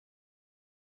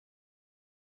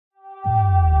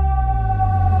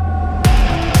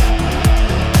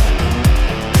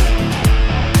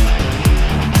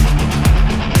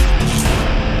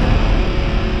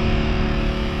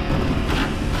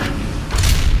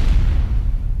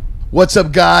What's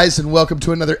up, guys, and welcome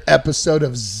to another episode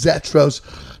of Zetro's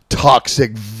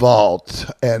Toxic Vault.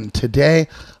 And today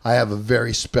I have a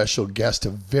very special guest, a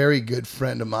very good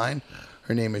friend of mine.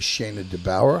 Her name is Shayna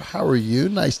DeBauer. How are you?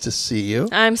 Nice to see you.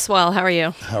 I'm swell. How are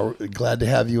you? Glad to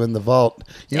have you in the vault.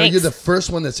 You know, Thanks. you're the first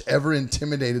one that's ever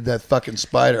intimidated that fucking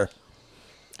spider.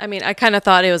 I mean, I kind of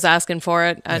thought he was asking for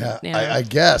it. I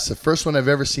guess. The first one I've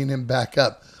ever seen him back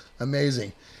up.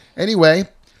 Amazing. Anyway,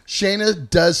 Shayna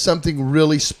does something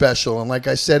really special. And like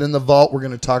I said in the vault, we're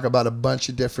going to talk about a bunch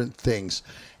of different things.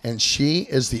 And she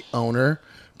is the owner,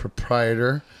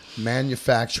 proprietor,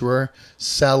 manufacturer,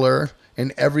 seller,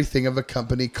 and everything of a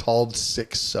company called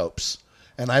Six Soaps.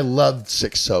 And I love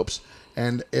Six Soaps.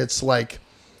 And it's like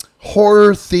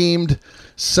horror-themed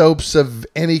soaps of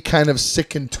any kind of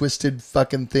sick and twisted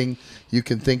fucking thing you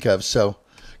can think of. So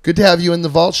good to have you in the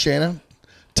vault, Shayna.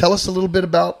 Tell us a little bit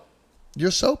about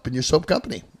your soap and your soap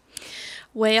company.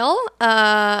 Well,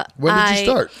 When did you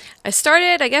start? I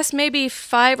started, I guess, maybe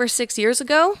 5 or 6 years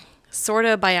ago, sort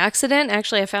of by accident.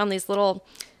 Actually, I found these little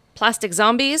plastic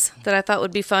zombies that I thought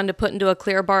would be fun to put into a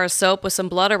clear bar of soap with some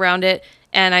blood around it,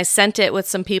 and I sent it with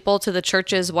some people to the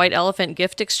church's White Elephant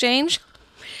gift exchange,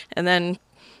 and then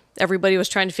everybody was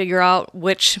trying to figure out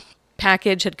which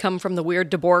package had come from the weird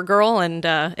DeBoer girl, and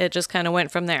it just kind of went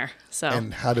from there. So.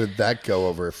 And how did that go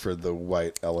over for the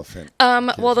White Elephant?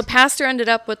 Well, the pastor ended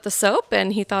up with the soap,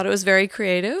 and he thought it was very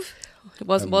creative. It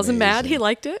wasn't mad. He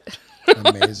liked it.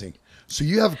 Amazing. So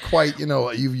you have quite,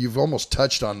 you've almost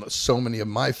touched on so many of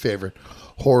my favorite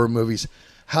horror movies.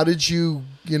 How did you,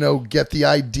 get the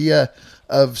idea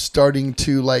of starting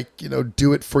to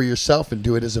do it for yourself and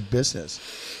do it as a business?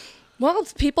 Well,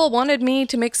 people wanted me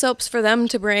to make soaps for them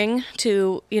to bring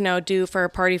to, do for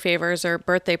party favors or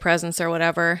birthday presents or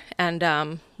whatever.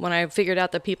 And when I figured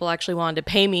out that people actually wanted to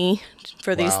pay me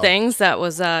for these things, that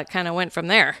was kind of went from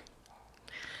there.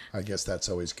 I guess that's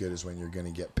always good, is when you're going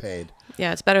to get paid.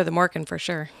 Yeah, it's better than working for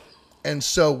sure. And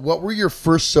so what were your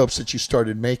first soaps that you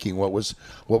started making? What was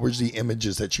the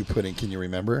images that you put in? Can you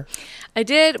remember? I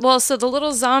did. Well, so the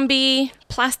little zombie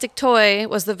plastic toy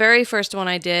was the very first one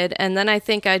I did. And then I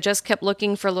think I just kept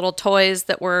looking for little toys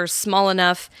that were small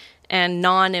enough and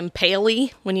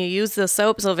non-impale-y when you use the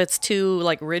soap. So if it's too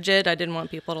rigid, I didn't want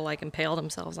people to impale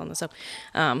themselves on the soap.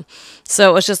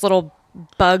 So it was just little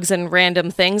bugs and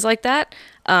random things like that.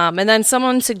 And then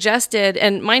someone suggested,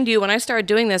 and mind you, when I started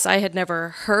doing this, I had never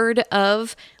heard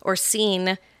of or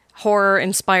seen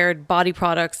horror-inspired body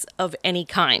products of any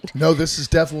kind. No, this is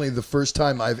definitely the first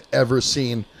time I've ever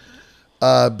seen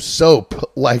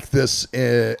soap like this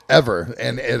ever.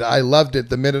 And I loved it.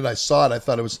 The minute I saw it, I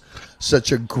thought it was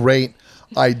such a great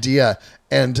idea.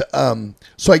 And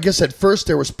so I guess at first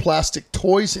there was plastic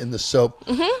toys in the soap,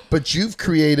 but you've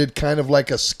created kind of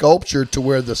like a sculpture to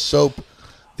where the soap,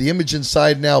 the image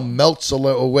inside now melts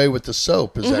away with the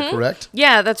soap. Is that correct?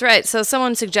 Yeah, that's right. So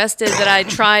someone suggested that I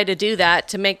try to do that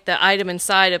to make the item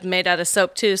inside made out of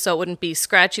soap too, so it wouldn't be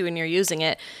scratchy when you're using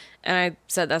it. And I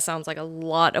said, that sounds like a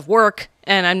lot of work,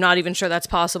 and I'm not even sure that's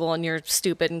possible, and you're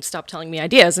stupid, and stop telling me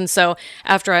ideas. And so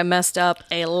after I messed up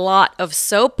a lot of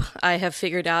soap, I have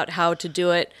figured out how to do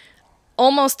it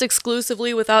almost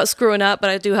exclusively without screwing up,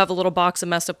 but I do have a little box of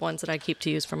messed up ones that I keep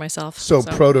to use for myself. So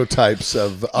prototypes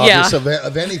of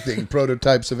anything,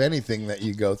 prototypes of anything that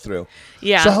you go through.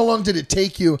 Yeah. So how long did it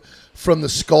take you from the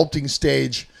sculpting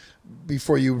stage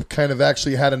before you kind of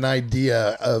actually had an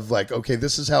idea of okay,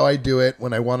 this is how I do it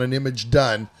when I want an image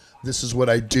done? This is what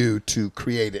I do to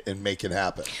create it and make it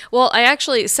happen. Well,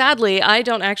 sadly, I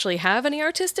don't actually have any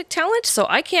artistic talent, so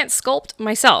I can't sculpt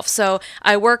myself. So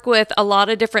I work with a lot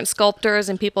of different sculptors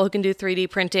and people who can do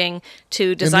 3D printing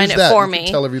to design it for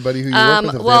me. Tell everybody who you work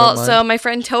with if they don't mind. So my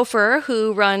friend Topher,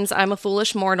 who runs I'm a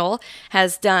Foolish Mortal,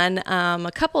 has done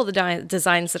a couple of the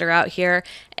designs that are out here.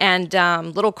 And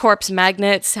Little Corpse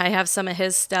Magnets, I have some of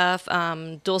his stuff.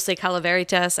 Dulce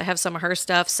Calaveritas, I have some of her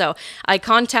stuff. So I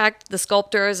contact the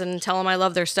sculptors and tell them I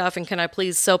love their stuff and can I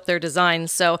please soap their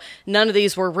designs. So none of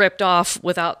these were ripped off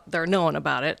without their knowing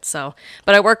about it. So,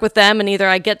 but I work with them, and either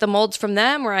I get the molds from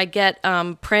them or I get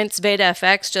Prince Veda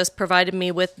FX just provided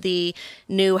me with the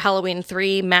new Halloween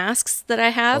 3 masks that I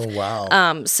have. Oh,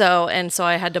 wow. So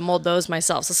I had to mold those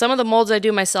myself. So some of the molds I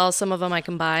do myself, some of them I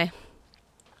can buy.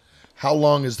 How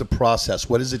long is the process?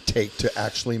 What does it take to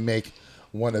actually make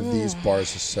one of these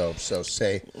bars of soap? So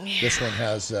say this one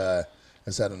has...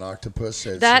 is that an octopus?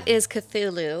 That is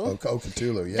Cthulhu. Oh,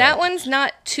 Cthulhu, yeah. That one's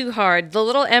not too hard. The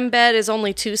little embed is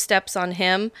only 2 steps on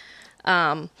him.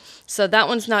 So that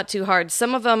one's not too hard.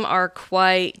 Some of them are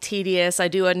quite tedious. I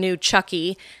do a new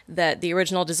Chucky that the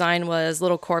original design was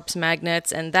Little Corpse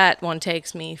Magnets, and that one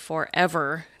takes me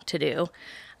forever to do.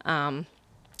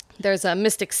 There's a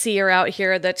Mystic Seer out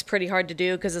here that's pretty hard to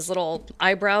do because his little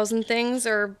eyebrows and things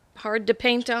are hard to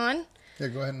paint on. Yeah,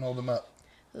 go ahead and hold them up.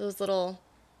 Those little...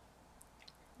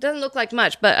 Doesn't look like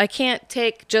much, but I can't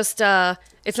take just...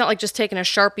 it's not like just taking a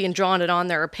Sharpie and drawing it on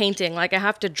there or painting. Like, I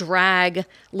have to drag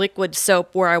liquid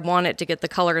soap where I want it to get the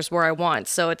colors where I want.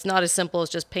 So it's not as simple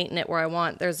as just painting it where I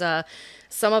want. There's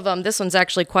some of them... This one's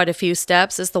actually quite a few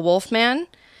steps. It's the Wolfman,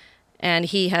 and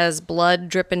he has blood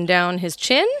dripping down his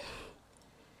chin.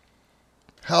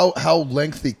 How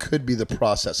lengthy could be the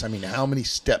process? I mean, how many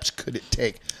steps could it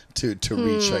take to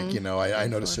reach? Like, I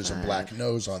noticed there's a black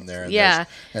nose on there.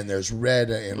 And there's red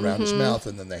around his mouth,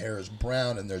 and then the hair is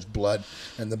brown, and there's blood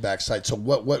in the backside. So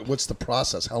what's the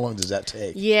process? How long does that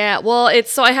take? Yeah, well,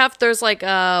 there's like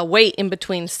a wait in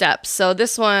between steps. So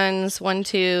this one's 1,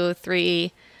 2,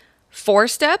 3, 4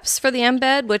 steps for the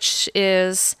embed, which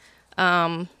is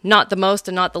not the most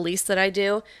and not the least that I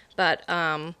do. But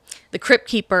the Crypt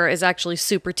Keeper is actually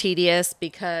super tedious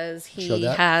because he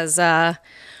has...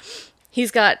 He's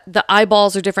got the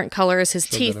eyeballs are different colors. His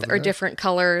teeth are different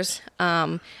colors.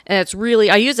 And it's really,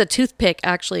 I use a toothpick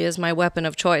actually as my weapon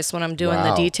of choice when I'm doing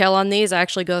the detail on these. I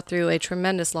actually go through a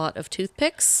tremendous lot of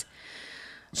toothpicks.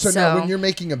 So now when you're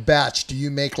making a batch, do you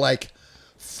make like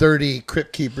 30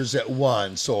 Crypt Keepers at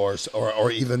once or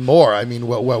even more? I mean,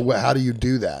 how do you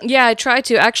do that? Yeah, I try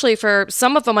to. Actually, for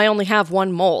some of them, I only have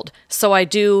one mold. So I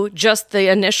do just the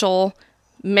initial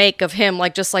make of him,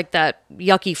 just like that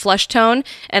yucky flesh tone,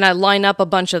 and I line up a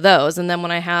bunch of those, and then when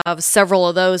I have several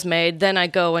of those made, then I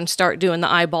go and start doing the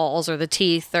eyeballs or the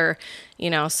teeth, or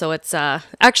so it's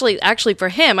actually for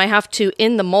him, I have to,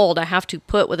 in the mold, I have to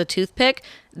put with a toothpick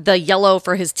the yellow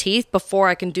for his teeth before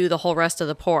I can do the whole rest of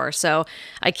the pour. So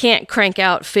I can't crank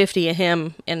out 50 of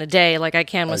him in a day like I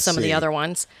can with some of the other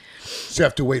ones. So you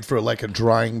have to wait for like a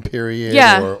drying period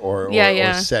or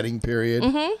setting period.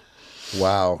 Mm-hmm.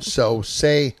 Wow. So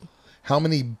say, how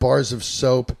many bars of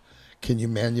soap can you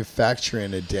manufacture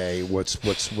in a day? What's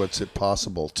it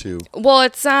possible to? Well,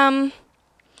 it's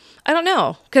I don't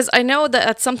know, because I know that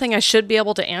that's something I should be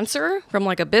able to answer from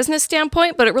like a business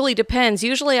standpoint, but it really depends.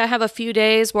 Usually I have a few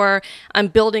days where I'm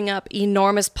building up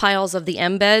enormous piles of the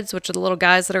embeds, which are the little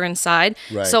guys that are inside.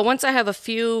 Right. So once I have a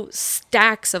few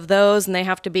stacks of those and they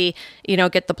have to be,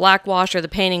 get the black wash or the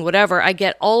painting, whatever, I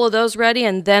get all of those ready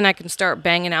and then I can start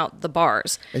banging out the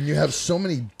bars. And you have so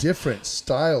many different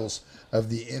styles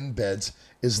of the embeds.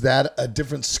 Is that a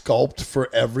different sculpt for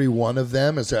every one of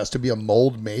them? Is there has to be a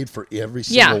mold made for every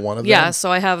single one of them? Yeah,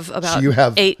 so I have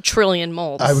about 8 trillion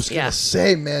molds. I was going to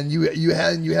say, man, you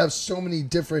have so many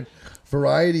different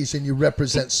varieties, and you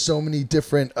represent so many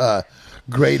different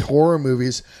great horror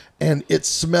movies, and it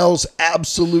smells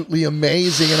absolutely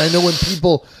amazing. And I know when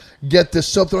people get this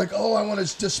soap, they're like, oh, I want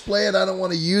to display it, I don't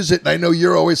want to use it. And I know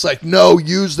you're always like, no,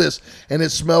 use this, and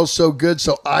it smells so good.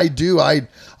 So I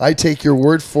take your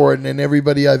word for it. And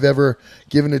everybody I've ever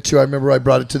given it to, I remember I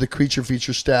brought it to the Creature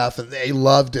Feature staff, and they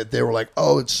loved it. They were like,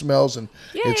 oh, it smells, and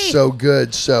it's so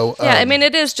good. So yeah, I mean,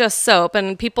 it is just soap,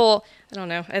 and people, I don't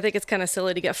know, I think it's kind of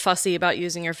silly to get fussy about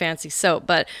using your fancy soap,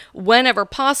 but whenever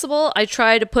possible, I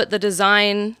try to put the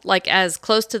design like as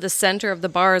close to the center of the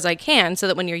bar as I can, so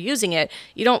that when you're using it,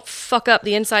 you don't fuck up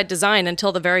the inside design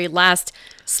until the very last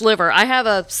sliver. I have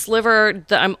a sliver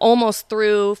that I'm almost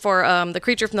through for the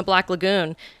Creature from the Black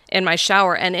Lagoon in my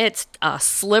shower, and it's a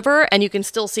sliver, and you can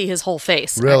still see his whole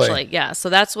face. Really? Actually, yeah. So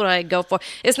that's what I go for.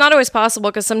 It's not always possible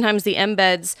because sometimes the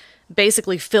embeds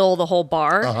basically fill the whole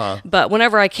bar, but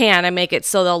whenever I can, I make it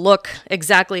so they'll look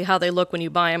exactly how they look when you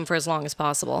buy them for as long as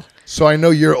possible. So I know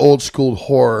you're old school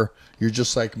horror. You're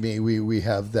just like me. We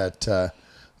have that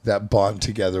bond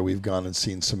together. We've gone and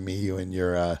seen some me, you and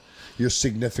your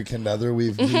significant other.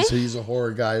 He's a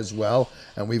horror guy as well,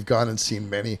 and we've gone and seen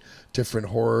many different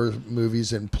horror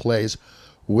movies and plays.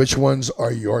 Which ones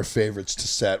are your favorites to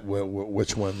set?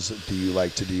 Which ones do you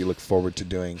like to do? You look forward to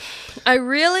doing? I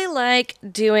really like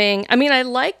doing, I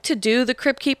like to do the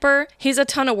Crypt Keeper. He's a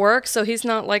ton of work, so he's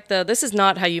not like this is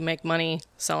not how you make money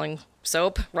selling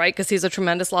soap, right? Because he's a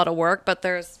tremendous lot of work, but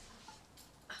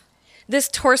this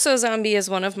torso zombie is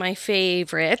one of my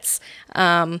favorites.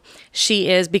 She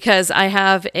is, because I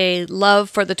have a love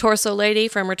for the torso lady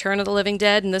from Return of the Living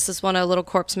Dead, and this is one of Little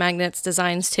Corpse Magnet's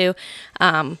designs too.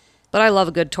 But I love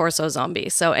a good torso zombie.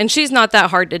 So, and she's not that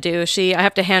hard to do. I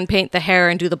have to hand paint the hair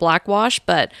and do the black wash,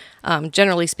 but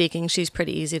generally speaking, she's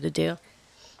pretty easy to do.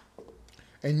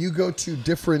 And you go to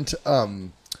different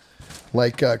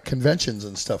conventions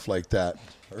and stuff like that.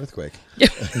 Earthquake.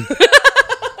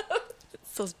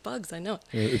 those bugs. I know.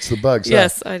 It's the bugs.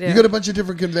 Yes, huh? I do. You go to a bunch of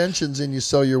different conventions and you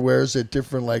sell your wares at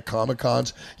different like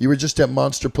Comic-Cons. You were just at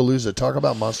Monster Palooza. Talk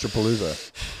about Monster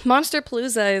Palooza. Monster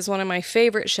Palooza is one of my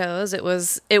favorite shows. It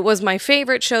was my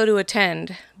favorite show to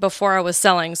attend before I was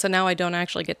selling. So now I don't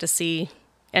actually get to see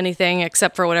anything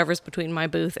except for whatever's between my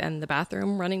booth and the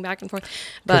bathroom, running back and forth.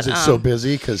 Because But it's so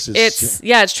busy. Because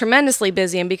it's tremendously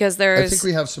busy, and because I there's think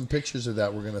we have some pictures of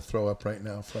that we're going to throw up right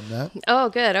now from that. oh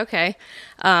good, okay,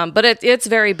 but it's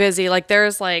very busy. Like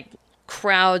there's like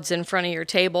crowds in front of your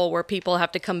table where people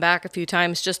have to come back a few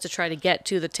times just to try to get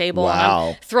to the table. Wow.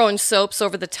 And I'm throwing soaps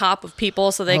over the top of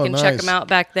people so they can check nice. them out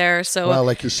back there. So Wow,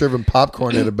 like you're serving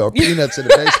popcorn at peanuts at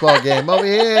a baseball game. Over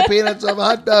here, peanuts of a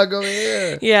hot dog over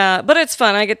here. yeah, but it's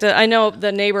fun. I know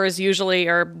the neighbors usually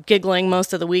are giggling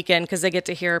most of the weekend because they get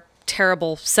to hear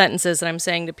terrible sentences that I'm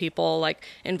saying to people, like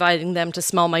inviting them to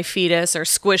smell my fetus or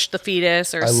squish the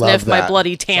fetus or I love sniff my that.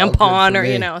 bloody It's all good tampon for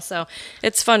or, me. so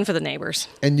it's fun for the neighbors.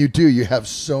 And you have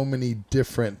so many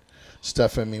different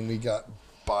stuff. I mean, we got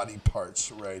body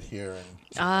parts right here. And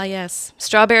Ah, yes.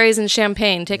 Strawberries and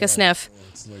champagne. Take a sniff.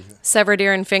 it's like, Severed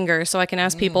ear and finger. So I can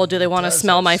ask people, do they want to does.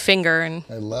 smell my finger? And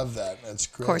I love that. That's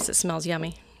great. of course it smells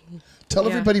yummy. Tell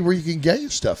yeah. everybody where you can get your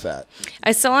stuff at.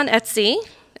 I sell on Etsy.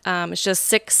 It's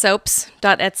just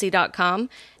sicksoaps.etsy.com.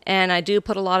 And I do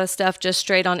put a lot of stuff just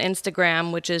straight on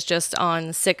Instagram, which is just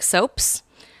on Sick Soaps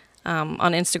on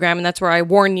Instagram. And that's where I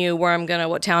warn you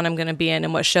what town I'm going to be in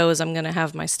and what shows I'm going to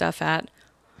have my stuff at.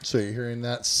 So you're hearing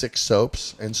that? Sick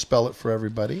Soaps. And spell it for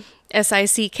everybody. SICK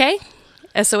SOAPS.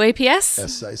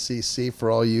 SICC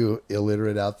for all you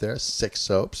illiterate out there. Sick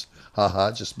Soaps.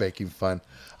 Haha, just making fun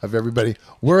of everybody.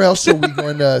 Where else are we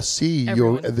going to see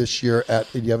you this year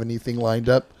at? Do you have anything lined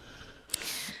up?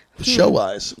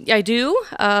 Show-wise. I do.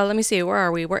 Let me see. Where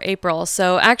are we? We're April.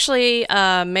 So actually,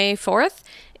 May 4th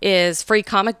is Free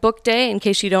Comic Book Day. In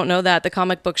case you don't know that, the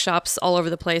comic book shops all over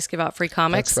the place give out free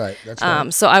comics. That's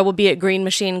right. So I will be at Green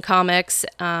Machine Comics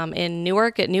in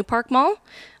Newark at New Park Mall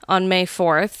on May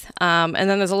 4th. And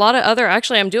then there's a lot of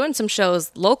actually I'm doing some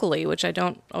shows locally, which I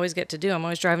don't always get to do. I'm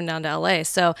always driving down to LA.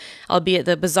 So I'll be at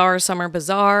the Bazaar Summer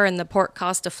Bazaar and the Port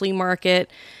Costa Flea Market.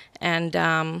 And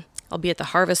I'll be at the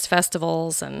Harvest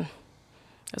Festivals, and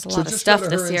there's a lot of stuff go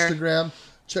to this her year. Instagram,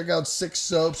 check out Sick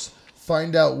Soaps,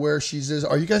 find out where she's is.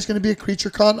 Are you guys going to be at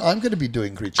CreatureCon? I'm going to be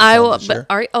doing CreatureCon I will. this year.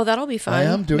 That'll be fun. I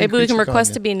am doing Maybe we can CreatureCon, request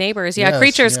yeah. to be neighbors. Yeah, Yes,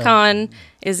 Creatures yeah. Con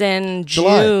is in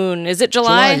July. June. Is it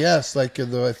July? Yes, like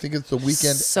I think it's the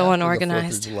weekend. So after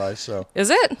unorganized. The 4th of July, so Is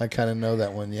it? I kind of know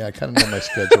that one. Yeah, I kind of know my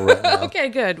schedule right now. Okay,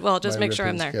 good. Well, just My make sure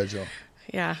I'm ripping there. Schedule.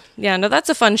 Yeah. No, that's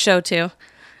a fun show too.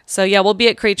 So yeah, we'll be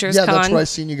at Creatures Yeah, Con. that's where I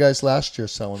seen you guys last year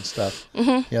selling stuff.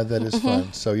 Mm-hmm. Yeah, that is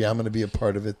fun. So yeah, I'm going to be a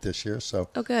part of it this year. So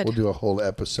Oh, good. we'll do a whole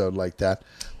episode like that.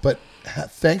 But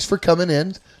thanks for coming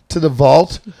in to the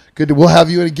vault. Good. We'll have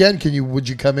you again. Would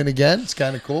you come in again? It's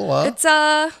kind of cool, huh?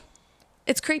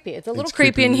 It's creepy. It's a little It's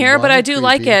creepy in creepy. here, but I Creepy. do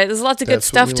like it. There's lots of good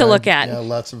That's what stuff we to like. look at. Yeah,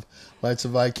 lots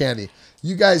of eye candy.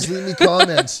 You guys leave me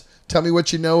comments. Tell me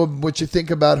what you know, what you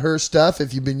think about her stuff,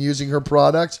 if you've been using her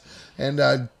products,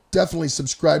 and definitely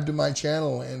subscribe to my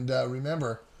channel. And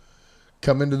remember,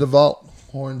 come into the vault.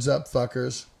 Horns up,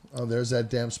 fuckers. Oh, there's that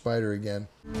damn spider again.